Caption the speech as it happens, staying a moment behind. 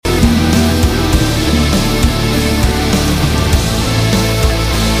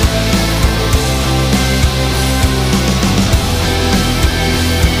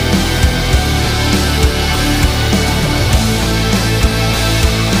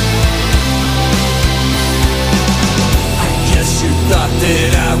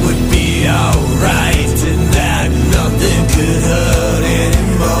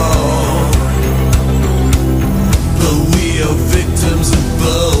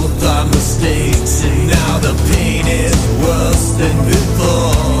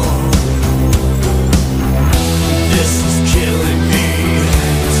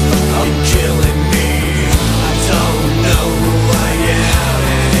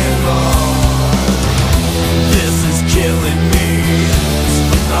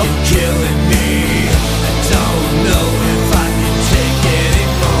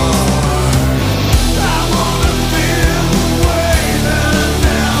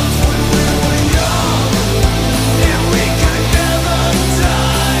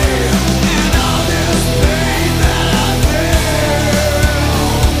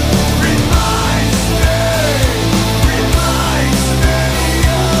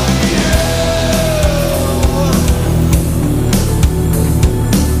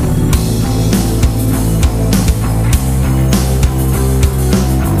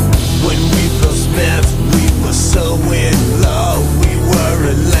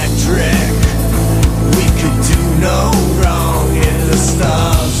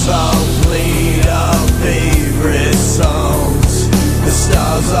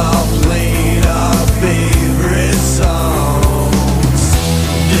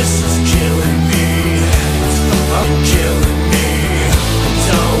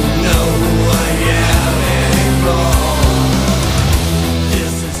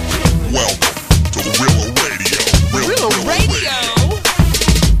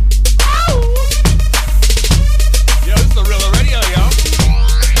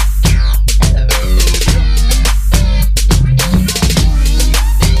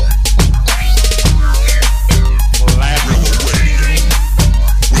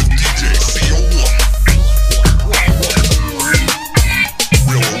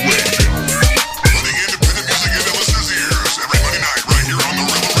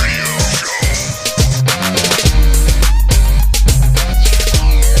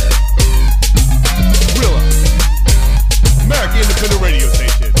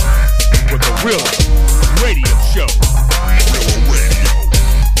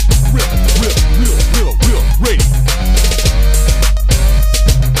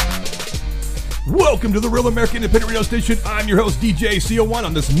Welcome to the Real American Independent Radio Station. I'm your host, DJ CO1,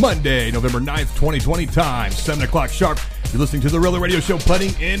 on this Monday, November 9th, 2020 time, 7 o'clock sharp. You're listening to the Rela Radio Show,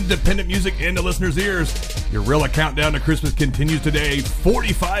 putting independent music into listeners' ears. Your Rela countdown to Christmas continues today,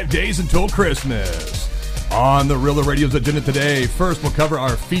 45 days until Christmas. On the Rela Radio's agenda today, first we'll cover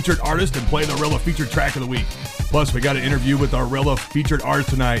our featured artist and play the Rela featured track of the week. Plus, we got an interview with our Rela featured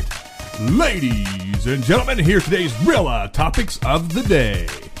artist tonight. Ladies and gentlemen, here's today's Rela topics of the day.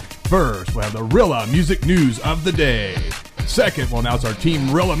 First, we'll have the Rela music news of the day. Second, we'll announce our Team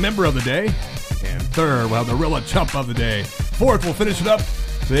Rela member of the day. And third, we'll have the Rela chump of the day. Fourth, we'll finish it up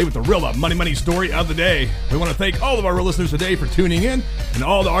today with the Rela money story of the day. We want to thank all of our Rela listeners today for tuning in, and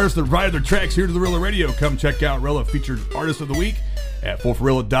all the artists that provided their tracks here to the Rela Radio. Come check out Rela featured artist of the week at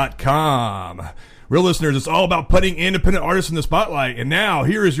ForForRela.com. Real listeners, it's all about putting independent artists in the spotlight. And now,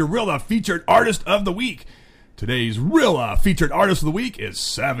 here is your Rela featured artist of the week. Today's Rela featured artist of the week is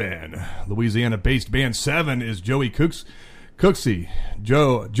Seven. Louisiana-based band Seven is Joey Cooksey,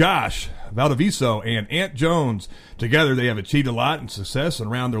 Josh Valdiviso, and Ant Jones. Together, they have achieved a lot in success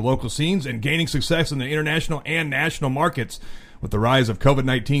around their local scenes and gaining success in the international and national markets. With the rise of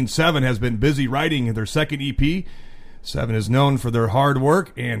COVID-19, Seven has been busy writing their second EP. Seven is known for their hard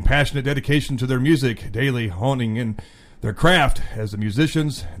work and passionate dedication to their music, daily honing in their craft as the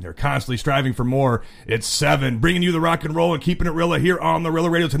musicians, and they're constantly striving for more. It's Seven, bringing you the rock and roll and keeping it Rela here on the Rela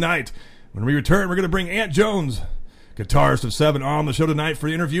Radio tonight. When we return, we're going to bring Ant Jones, guitarist of Seven, on the show tonight for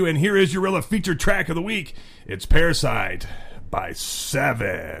the interview. And here is your Rela featured track of the week. It's Parasite by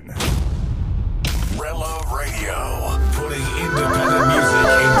Seven. Rela Radio, putting independent music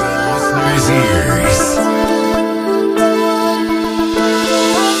into listeners' ears.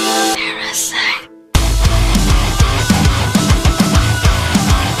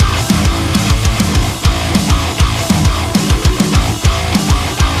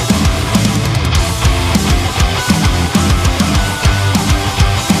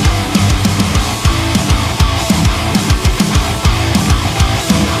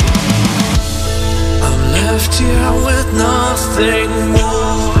 Here with nothing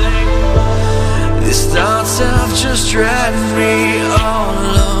more. These thoughts have just dragged me all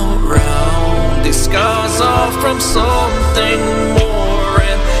around. These scars are from something more,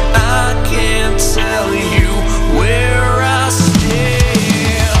 and I can't tell you where I stand.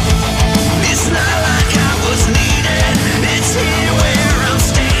 It's not like I was needed. It's here where I'm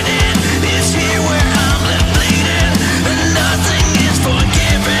standing. It's here where I'm left bleeding, and nothing is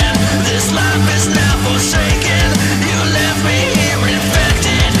forgiven. This life is now forsaken.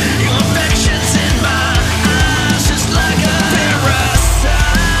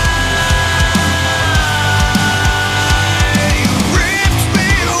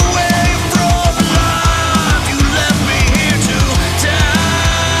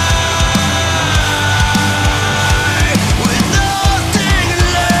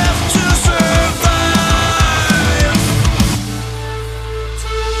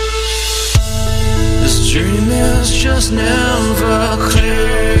 Just never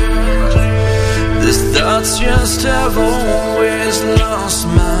clear. These thoughts just have always lost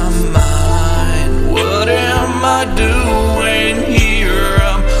my mind. What am I doing here?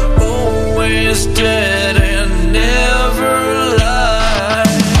 I'm always dead and never lied.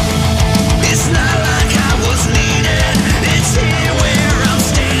 It's not like I was needed. It's here where I'm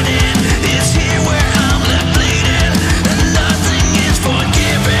standing. It's here where I'm left bleeding, and nothing is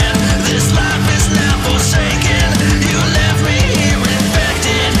forgiven. This life is now forsaken. Left me here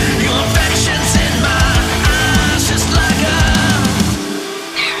infected. Your affection's in my eyes, just like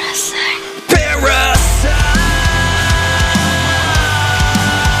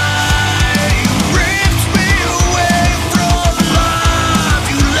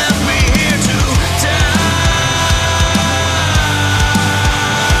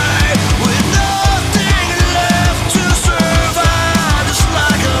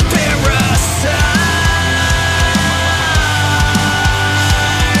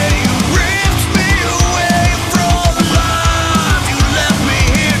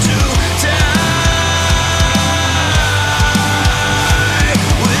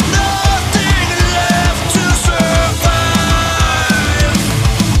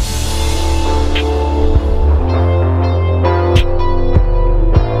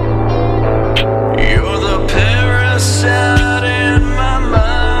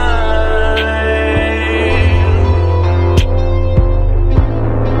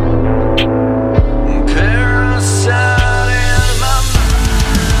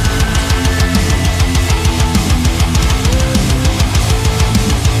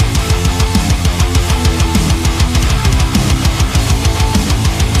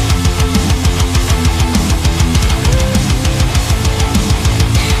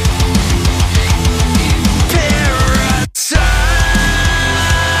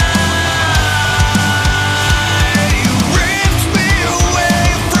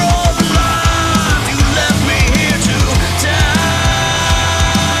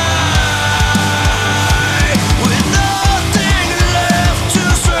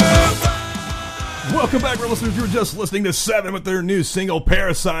listeners, you were just listening to Seven with their new single,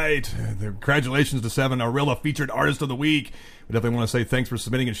 Parasite. Congratulations to Seven, our Rela featured artist of the week. We definitely want to say thanks for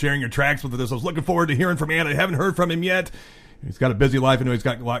submitting and sharing your tracks with us. I was looking forward to hearing from Ant. I haven't heard from him yet. He's got a busy life. I know he's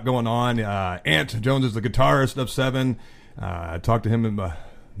got a lot going on. Ant Jones is the guitarist of Seven. I talked to him in the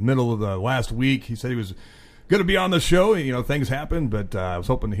middle of the last week. He said he was going to be on the show. You know, things happen, but I was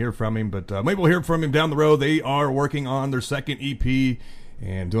hoping to hear from him. But maybe we'll hear from him down the road. They are working on their second EP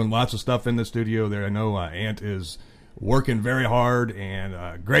and doing lots of stuff in the studio there. I know Ant is working very hard,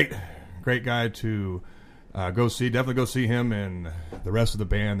 and great guy to go see. Definitely go see him and the rest of the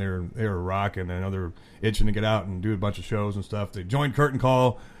band. They're rocking. I know they're itching to get out and do a bunch of shows and stuff. They joined Curtain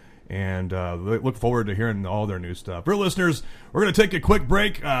Call, and look forward to hearing all their new stuff. For listeners, we're going to take a quick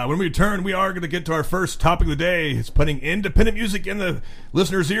break. When we return, we are going to get to our first topic of the day. It's putting independent music in the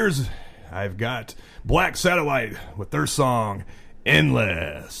listeners' ears. I've got Black Satellite with their song,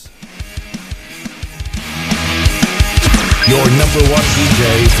 Endless. Your number one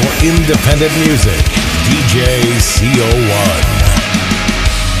DJ for independent music, DJ CO1.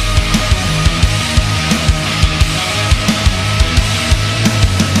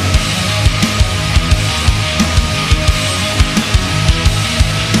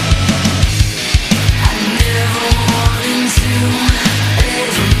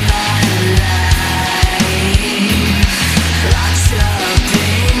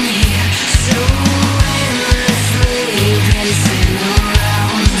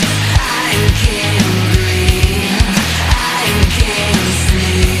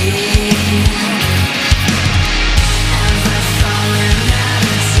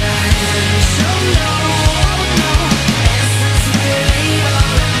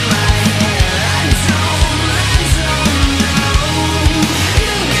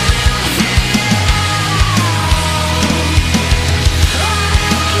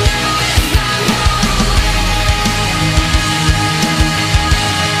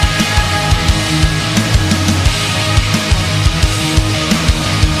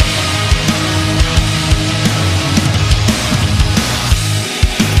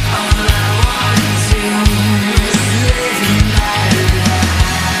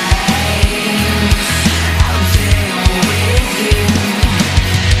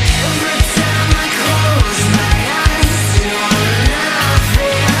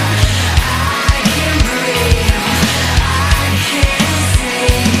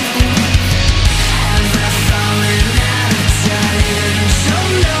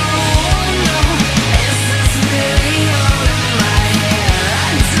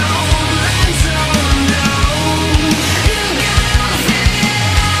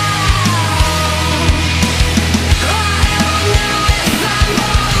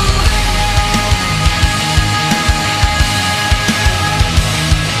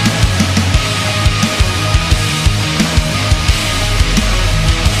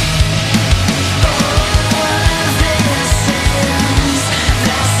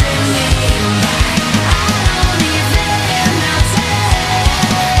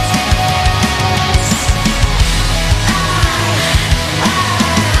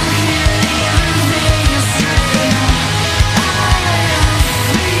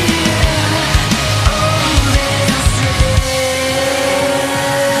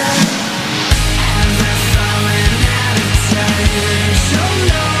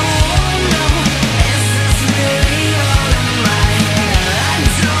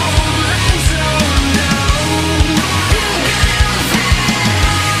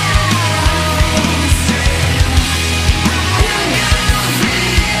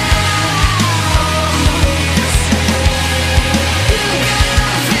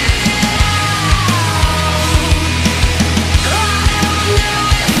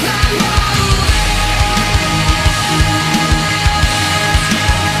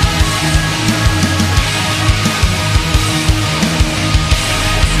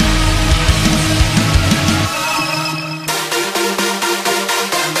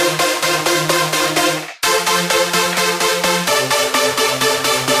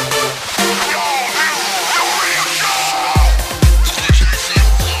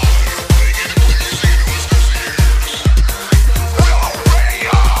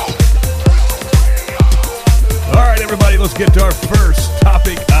 Let's get to our first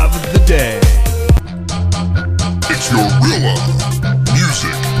topic of the day. It's your Rela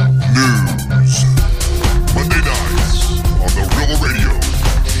Music News. Monday nights on the Rela Radio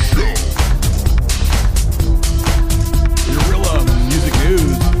Show. Your Rela Music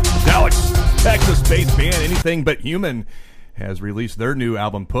News. Dallas, Texas-based band Anything But Human has released their new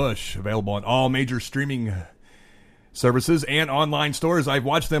album, Push, available on all major streaming services and online stores. I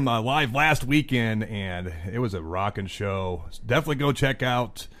watched them live last weekend, and it was a rocking show. Definitely go check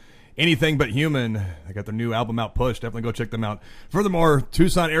out Anything But Human. They got their new album out, Push. Definitely go check them out. Furthermore,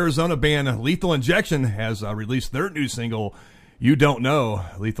 Tucson, Arizona band Lethal Injection has released their new single, You Don't Know.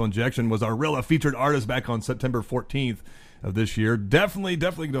 Lethal Injection was our Rela featured artist back on September 14th of this year. Definitely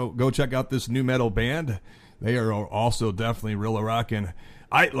go check out this new metal band. They are also definitely Rela rocking.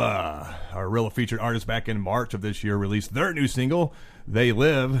 Itla, our Rela featured artist back in March of this year, released their new single, They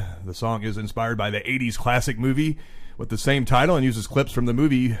Live. The song is inspired by the 80s classic movie with the same title and uses clips from the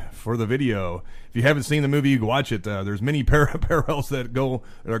movie for the video. If you haven't seen the movie, you can watch it. There's many parallels that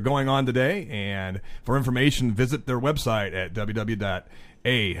are going on today. And for information, visit their website at www.aittala.com.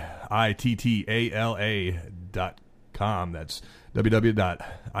 That's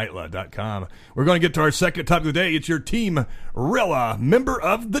www.itla.com. We're going to get to our second topic of the day. It's your Team Rela Member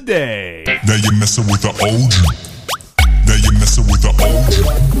of the Day. Now you're messing with the OG. Now you're messing with the OG.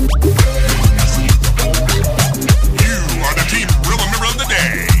 You are the Team Rela Member of the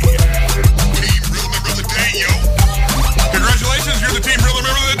Day. Team Rela Member of the Day, yo. Congratulations, you're the Team Rela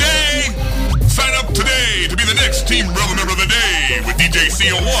Member of the Day. Sign up today to be the next Team Rela Member of the Day with DJ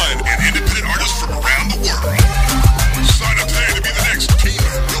CO1 and independent artists from around the world. Sign up today to be the next Team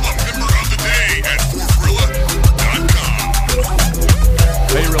Rela Member of the Day at forthrela.com.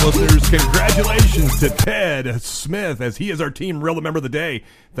 Hey, Rela listeners, congratulations to Ted Smith as he is our Team Rela Member of the Day.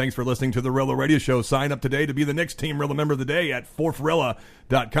 Thanks for listening to the Rela Radio Show. Sign up today to be the next Team Rela Member of the Day at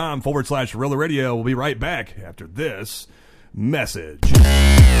forthrela.com/Rela Radio. We'll be right back after this message.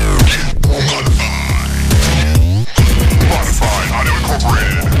 Modified Audio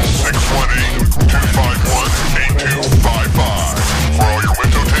Incorporated, 618-251-8255. For all your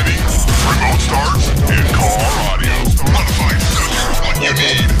window tinting, remote starts, and car audio. Modified sells you what you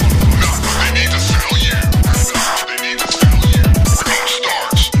need, not what they need to sell you. Remote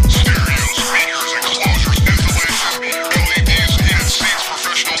starts, stereo, speakers, enclosures, installation, LEDs, heated seats,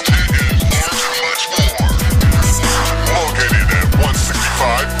 professional tint, and much more. Located at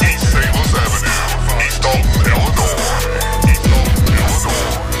 165 East St. Louis Avenue, East Dalton, Illinois.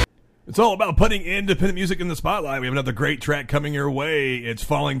 It's all about putting independent music in the spotlight. We have another great track coming your way. It's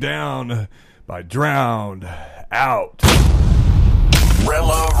Falling Down by Drowned Out.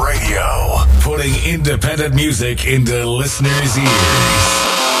 Rela Radio, putting independent music into listeners' ears.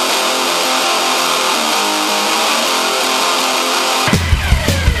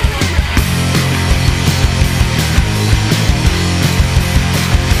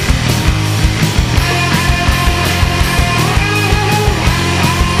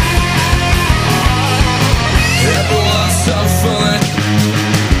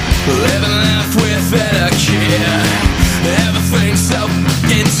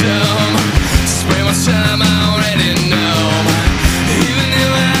 Spend my time, I already know. Even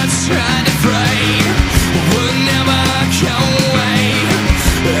if I tried to pray, would never come away.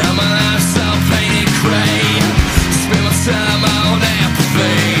 And my life's all painted gray. Spend my time on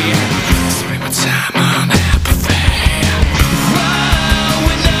apathy. Spend my time on apathy. Wow,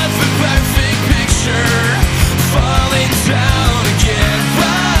 with nothing perfect picture. Falling down again.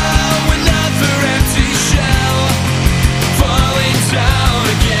 Wow, with another empty shell. Falling down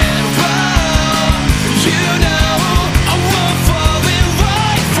again. Wow, you know I won't fall in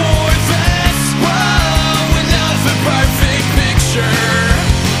line for this. Wow, another perfect picture.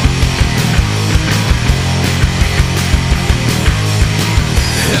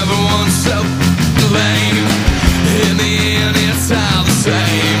 Everyone's so lame. In the end, it's all the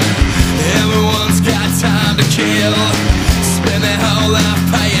same. Everyone's got time to kill. Spend their whole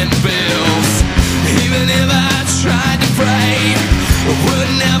life paying bills. Even if I tried to pray,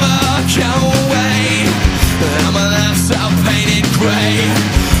 would never go away. And my life's all painted gray.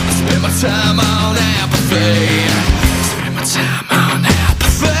 I spend my time on apathy. Spend my time on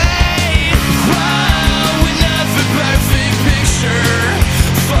apathy. Wow, another perfect picture.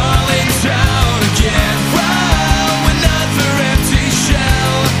 Falling down again. Wow, another empty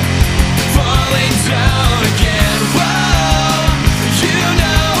shell. Falling down again. Wow, you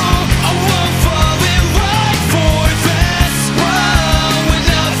know I won't fall in line for this. Wow,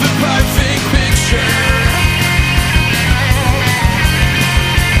 another perfect picture.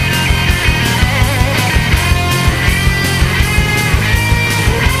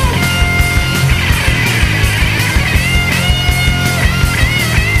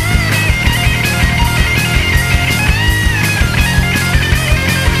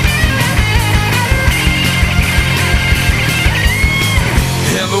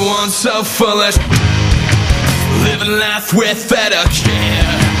 Everyone's so foolish, living life without a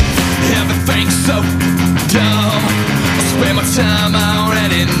care. Everything's so dumb. time, I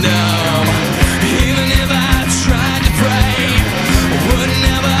already know. Even if I tried to pray, I would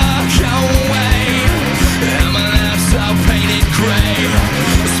never go away. And my life's all painted gray.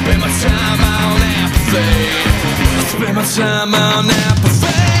 I spend my time on apathy. I spend my time on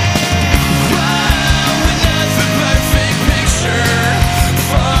apathy. Wow, with nothing perfect picture,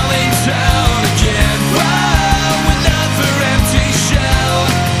 falling down again. Wow, another empty shell,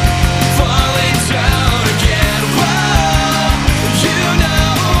 falling down again. Wow, you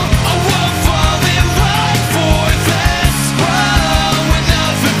know I won't fall in line for this. Wow,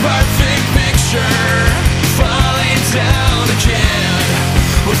 another perfect picture, falling down again.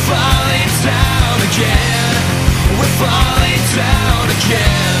 We're falling down again. We're falling down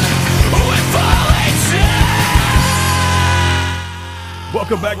again. We're falling down.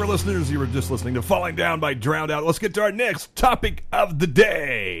 Welcome back, our listeners. You were just listening to Falling Down by Drowned Out. Let's get to our next topic of the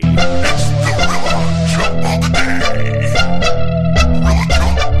day. It's the Rela Jump of the Day. Rela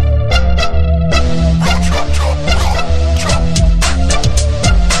Jump. Rela Jump, Jump, Rela Jump.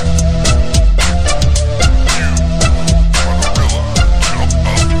 You are the Rela Jump of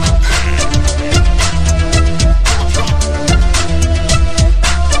the Day. Rela Jump. Rela Jump.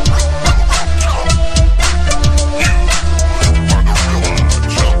 You are the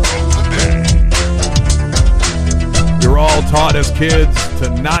Rela Jump of the Day. You're all taught as kids to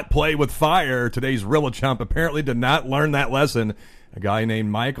not play with fire. Today's Rela Chump apparently did not learn that lesson. A guy named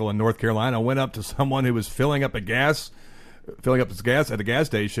Michael in North Carolina went up to someone who was filling up his gas at the gas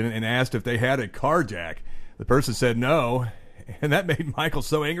station and asked if they had a car jack. The person said no, and that made Michael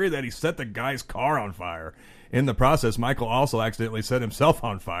so angry that he set the guy's car on fire. In the process, Michael also accidentally set himself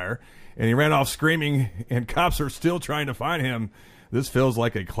on fire, and he ran off screaming, and cops are still trying to find him. This feels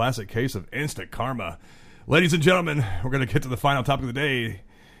like a classic case of instant karma. Ladies and gentlemen, we're going to get to the final topic of the day.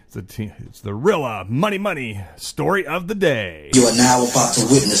 It's the Rela Money story of the day. You are now about to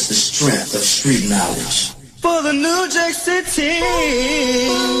witness the strength of street knowledge. For the New Jack City.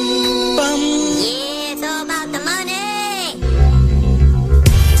 Bum. Yeah, it's all about the money.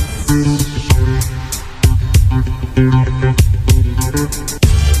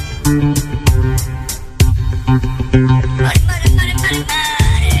 Money, money, money, money, money.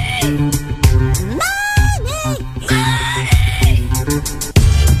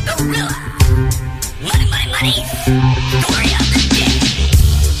 Story of the day.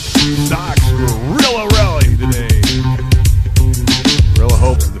 Stocks were Rela rally today. Rela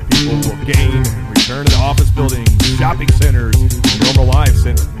hopes the people will gain, return to the office buildings, shopping centers, and normal life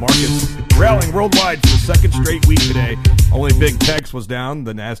since markets rallying worldwide for the second straight week today. Only big techs was down.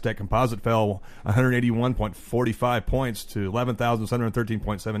 The NASDAQ composite fell 181.45 points to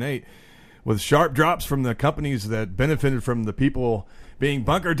 11,713.78, with sharp drops from the companies that benefited from the people being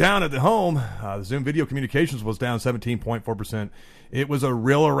bunkered down at the home. The Zoom Video Communications was down 17.4%. It was a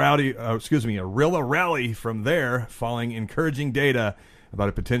Rela rally from there, following encouraging data about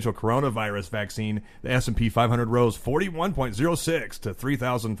a potential coronavirus vaccine. The S&P 500 rose 41.06 to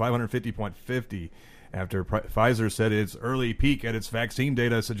 3,550.50 after Pfizer said its early peek at its vaccine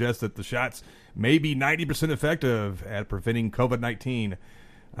data suggests that the shots may be 90% effective at preventing COVID-19.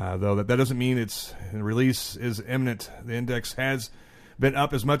 Though that doesn't mean its release is imminent. The index has been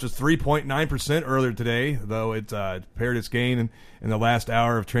up as much as 3.9% earlier today, though it paired its gain in the last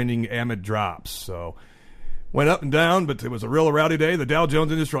hour of trending amid drops. So went up and down, but it was a real rowdy day. The Dow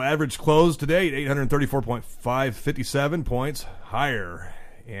Jones Industrial Average closed today at 834.557 points higher,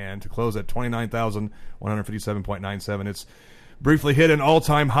 and to close at 29,157.97. It's briefly hit an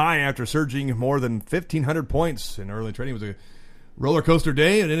all-time high after surging more than 1,500 points in early trading. It was a roller coaster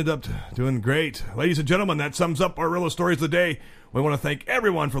day and ended up doing great. Ladies and gentlemen, that sums up our Rela stories of the day. We want to thank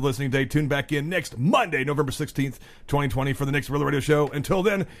everyone for listening today. Tune back in next Monday, November 16th, 2020 for the next Rela Radio Show. Until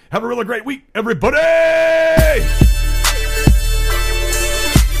then, have a really great week, everybody!